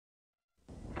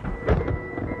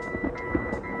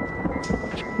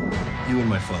You and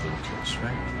my father were close,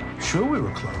 right? Sure we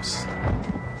were close.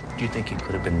 Do you think he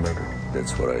could have been murdered?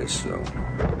 That's what I assume.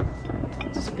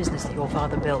 This is a business that your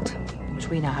father built, which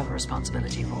we now have a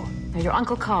responsibility for. Now, your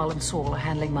Uncle Carl and Saul are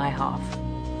handling my half.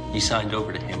 You signed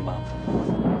over to him, Bob.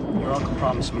 Your uncle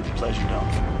promised me the pleasure, don't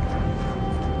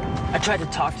I tried to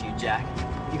talk to you, Jack.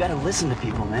 You gotta listen to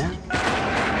people, man.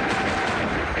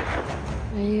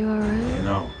 Are you all right? You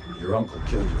know, your uncle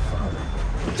killed your father.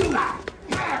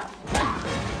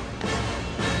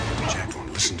 Jack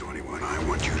won't listen to anyone. I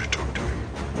want you to talk to him.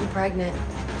 I'm pregnant.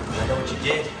 I know what you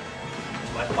did.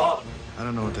 It's my fault. I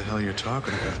don't know what the hell you're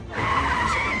talking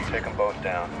about. Take them both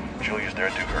down. Julia's there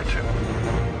to do her too.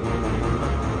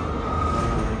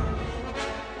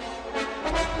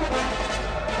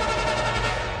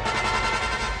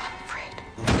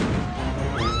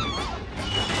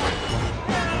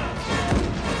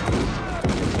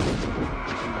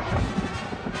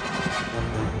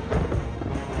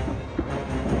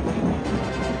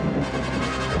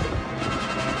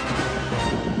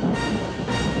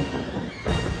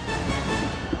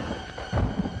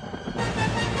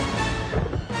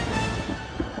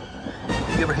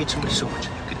 You ever hate somebody so much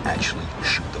that you could actually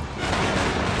shoot them?